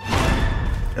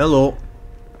 Hello.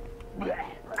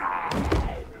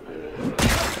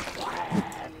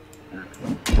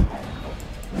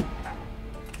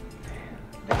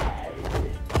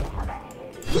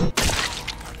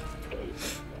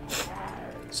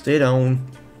 Stay down.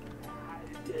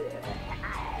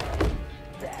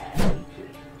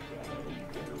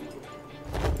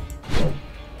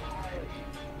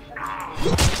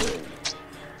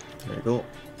 There you go.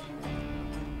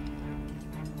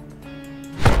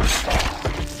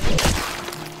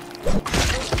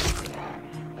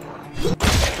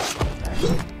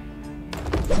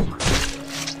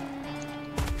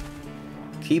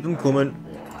 Keep them coming.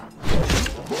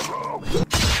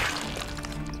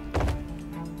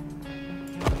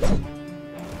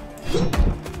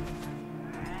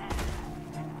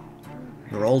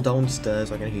 They're all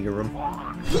downstairs, I can hear them.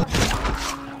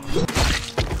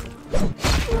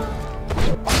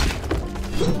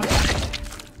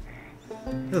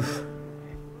 Oof.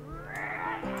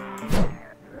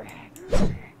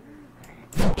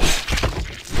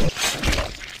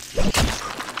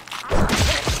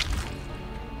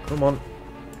 Come on.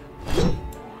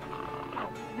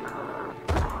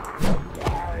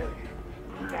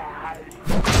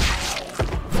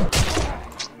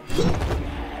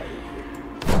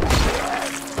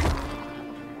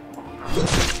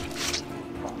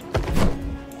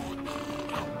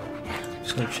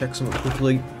 Just gonna check something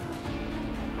quickly.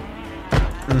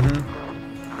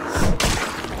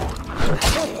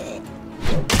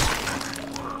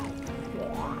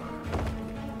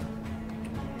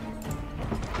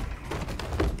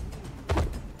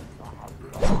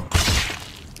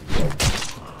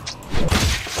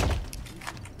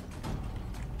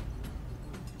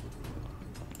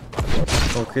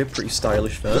 Okay, pretty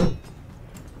stylish there.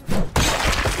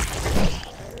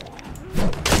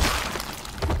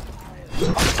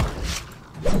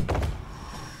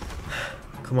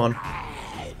 Come on.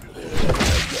 I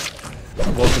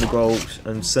was going to go out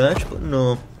and search, but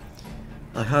no.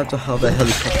 I had to have a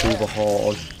helicopter over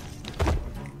horde.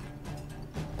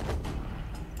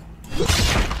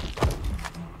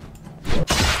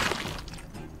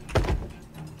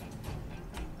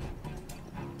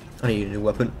 I need a new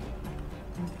weapon.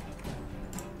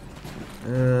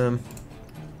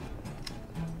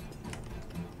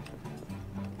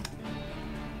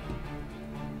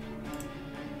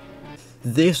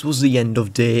 This was the end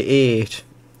of day 8,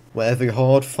 where the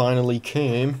horde finally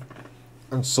came,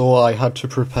 and so I had to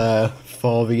prepare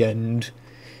for the end,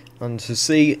 and to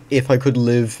see if I could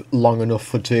live long enough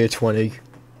for day 20.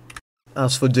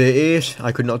 As for day 8,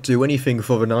 I could not do anything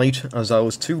for the night, as I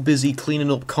was too busy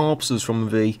cleaning up corpses from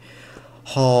the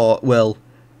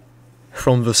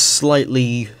from the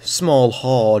slightly small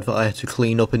horde that I had to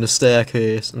clean up in the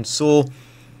staircase, and so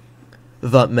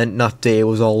that meant that day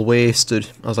was all wasted,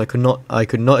 as I could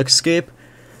not escape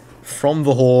from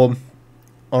the home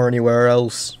or anywhere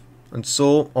else, and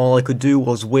so all I could do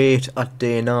was wait at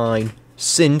day 9,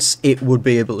 since it would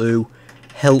be able to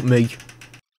help me.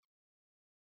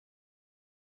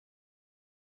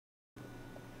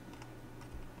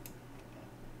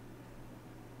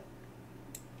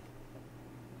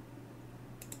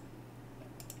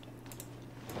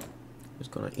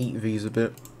 Just gonna eat these a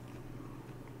bit.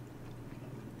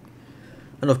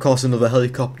 And of course another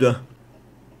helicopter.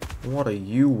 What are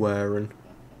you wearing?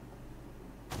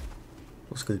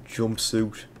 Looks like a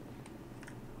jumpsuit.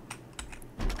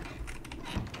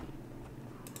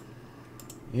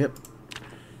 Yep.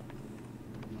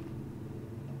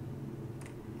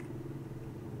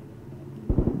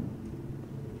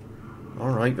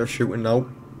 Alright, they're shooting now.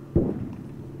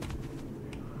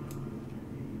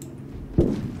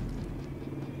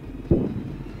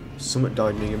 Something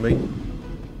died near me.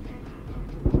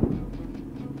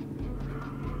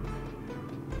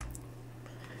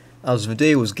 As the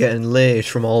day was getting late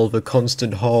from all the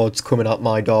constant hordes coming at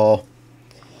my door,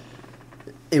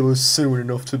 it was soon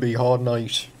enough to be horde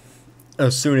night.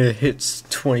 As soon as it hits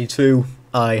 22,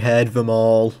 I heard them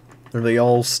all, and they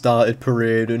all started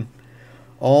parading,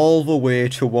 all the way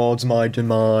towards my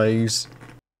demise.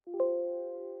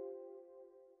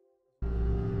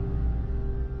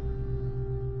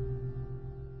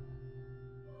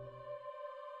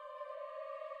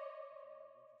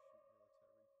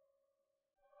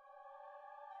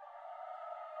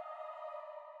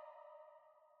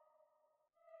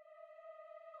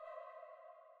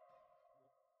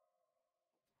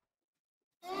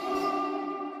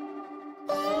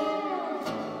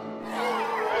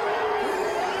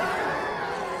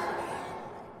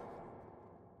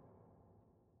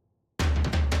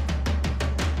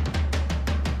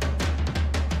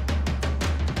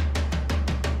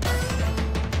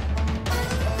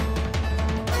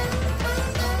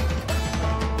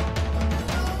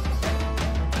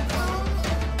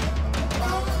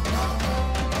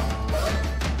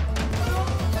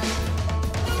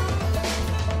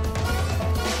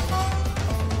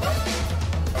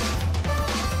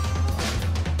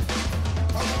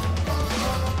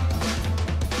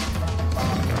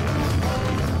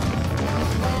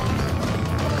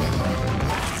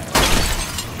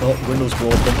 Oh, windows go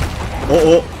open.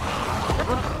 Oh, oh!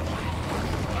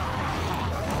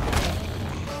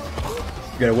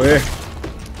 Get away.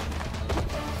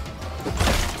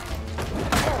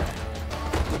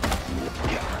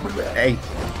 Hey.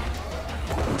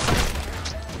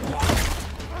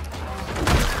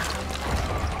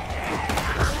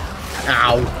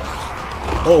 Ow.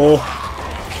 Uh oh.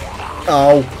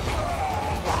 Ow.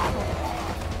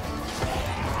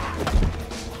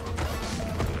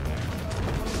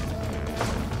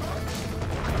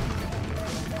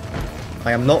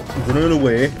 I am not running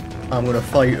away, I'm gonna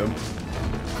fight him.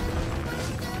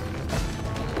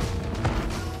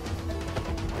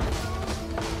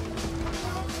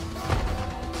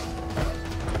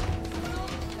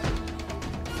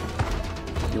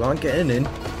 You aren't getting in.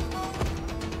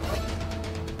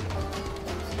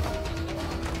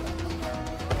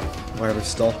 Where have we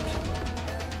stopped?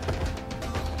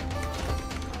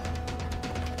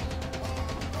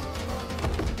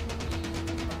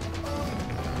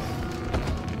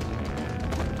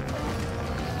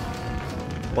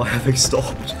 Why have they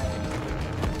stopped?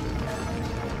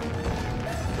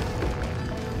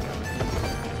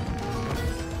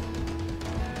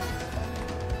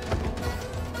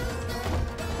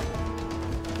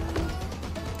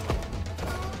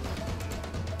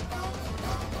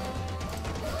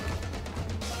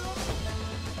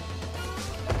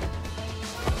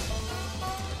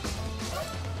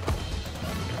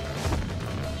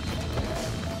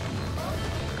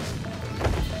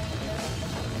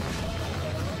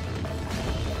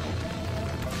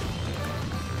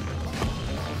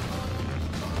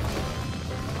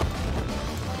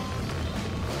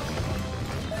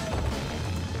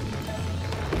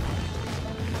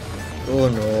 Oh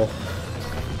no.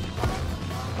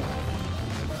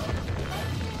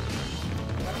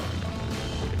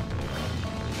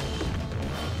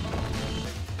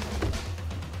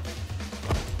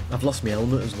 I've lost my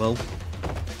helmet as well.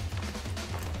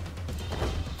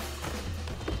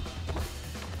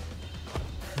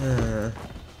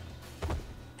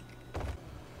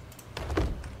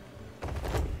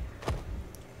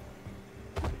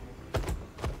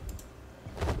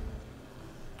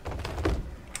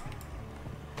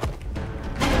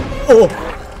 Oh!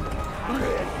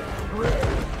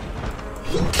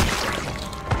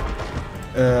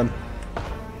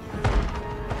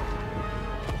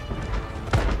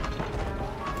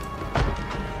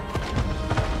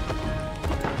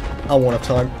 I won't have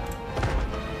time.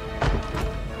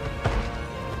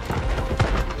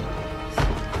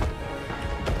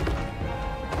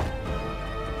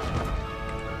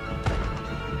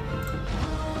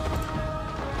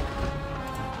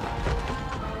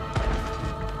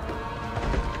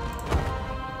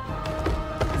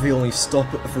 If we only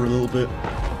stop it for a little bit.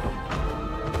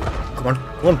 Come on,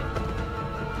 come on.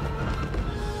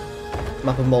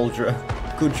 Map of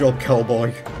Muldragh. Good job,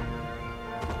 cowboy.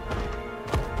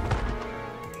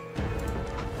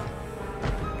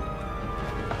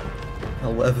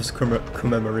 I'll whatever's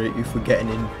commemorate you for getting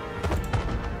in.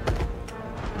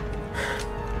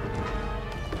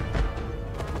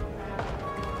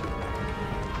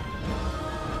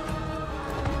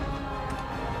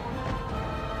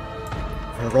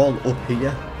 They're all up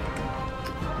here.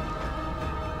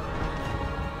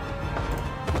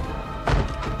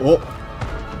 Oh!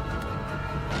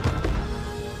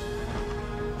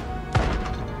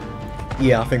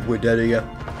 Yeah, I think we're dead here.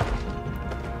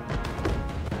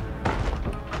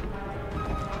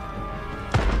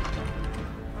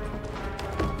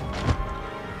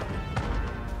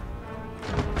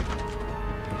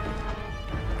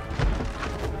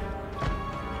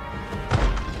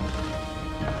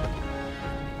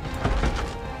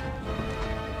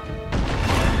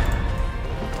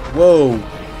 Whoa!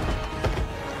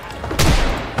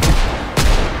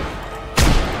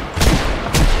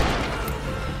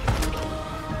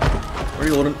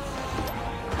 Reloading.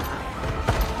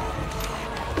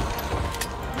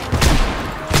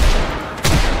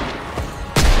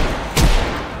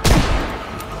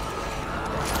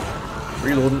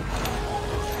 Reloading.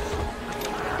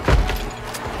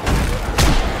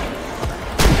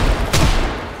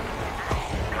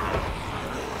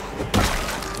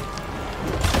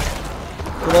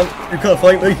 Come on, you can't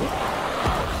fight me.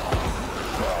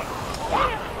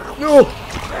 No!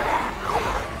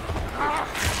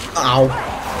 Ow.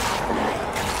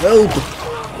 Help!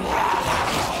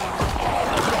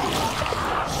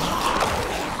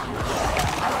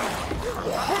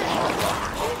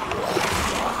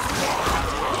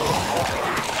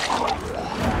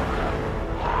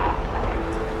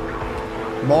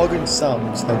 Morgan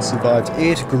Sams had survived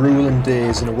 8 grueling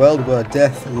days in a world where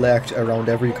death lurked around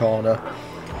every corner.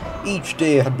 Each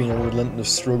day had been a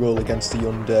relentless struggle against the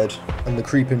undead, and the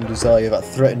creeping desire that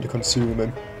threatened to consume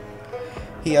him.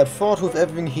 He had fought with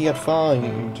everything he had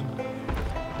found.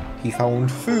 He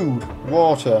found food,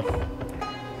 water,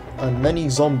 and many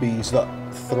zombies that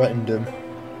threatened him.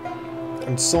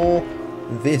 And so,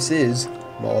 this is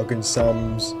Morgan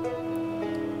Sams.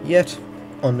 Yet,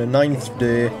 on the 9th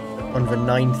day, on the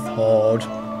 9th horde.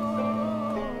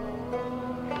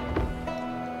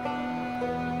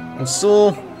 And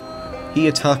so, he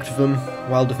attacked them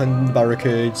while defending the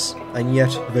barricades, and yet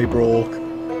they broke.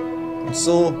 And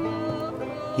so,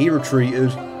 he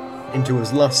retreated into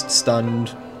his last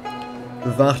stand.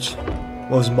 That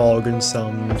was Morgan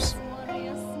Sams.